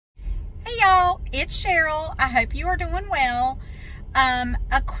y'all, it's Cheryl. I hope you are doing well.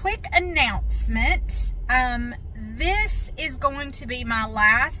 A quick announcement. This is going to be my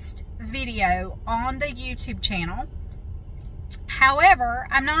last video on the YouTube channel. However,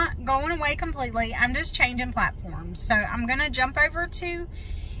 I'm not going away completely. I'm just changing platforms. So I'm going to jump over to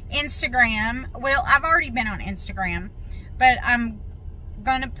Instagram. Well, I've already been on Instagram, but I'm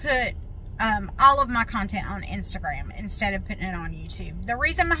going to put all of my content on Instagram instead of putting it on YouTube. The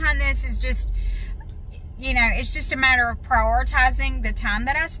reason behind this is just, you know, it's just a matter of prioritizing the time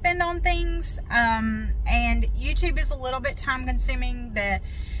that I spend on things. And YouTube is a little bit time consuming.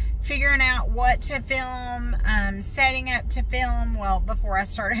 Figuring out what to film, setting up to film, well, before I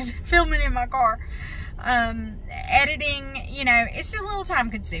started filming in my car, editing, you know, it's a little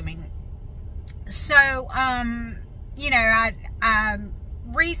time consuming. So, you know, I'm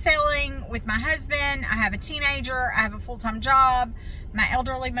reselling with my husband. I have a teenager. I have a full-time job. My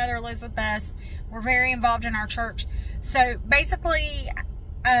elderly mother lives with us. We're very involved in our church. So basically,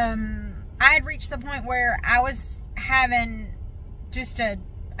 I had reached the point where I was having just a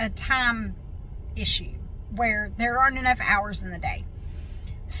time issue where there aren't enough hours in the day.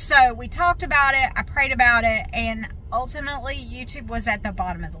 So we talked about it, I prayed about it, and ultimately YouTube was at the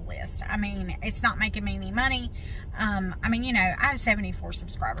bottom of the list. I mean, it's not making me any money. I mean, you know, I have 74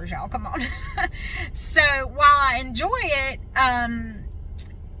 subscribers, y'all, come on. So while I enjoy it,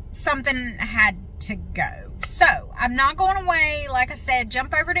 something had to go. So I'm not going away. Like I said,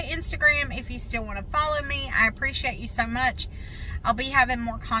 jump over to Instagram if you still want to follow me. I appreciate you so much. I'll be having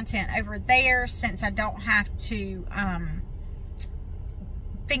more content over there since I don't have to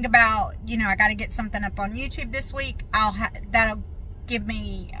think about, you know, I got to get something up on YouTube this week. That'll give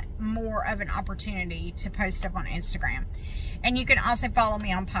me more of an opportunity to post stuff on Instagram. And you can also follow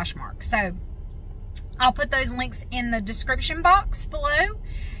me on Poshmark. So I'll put those links in the description box below.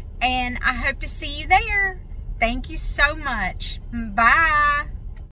 And I hope to see you there. Thank you so much. Bye.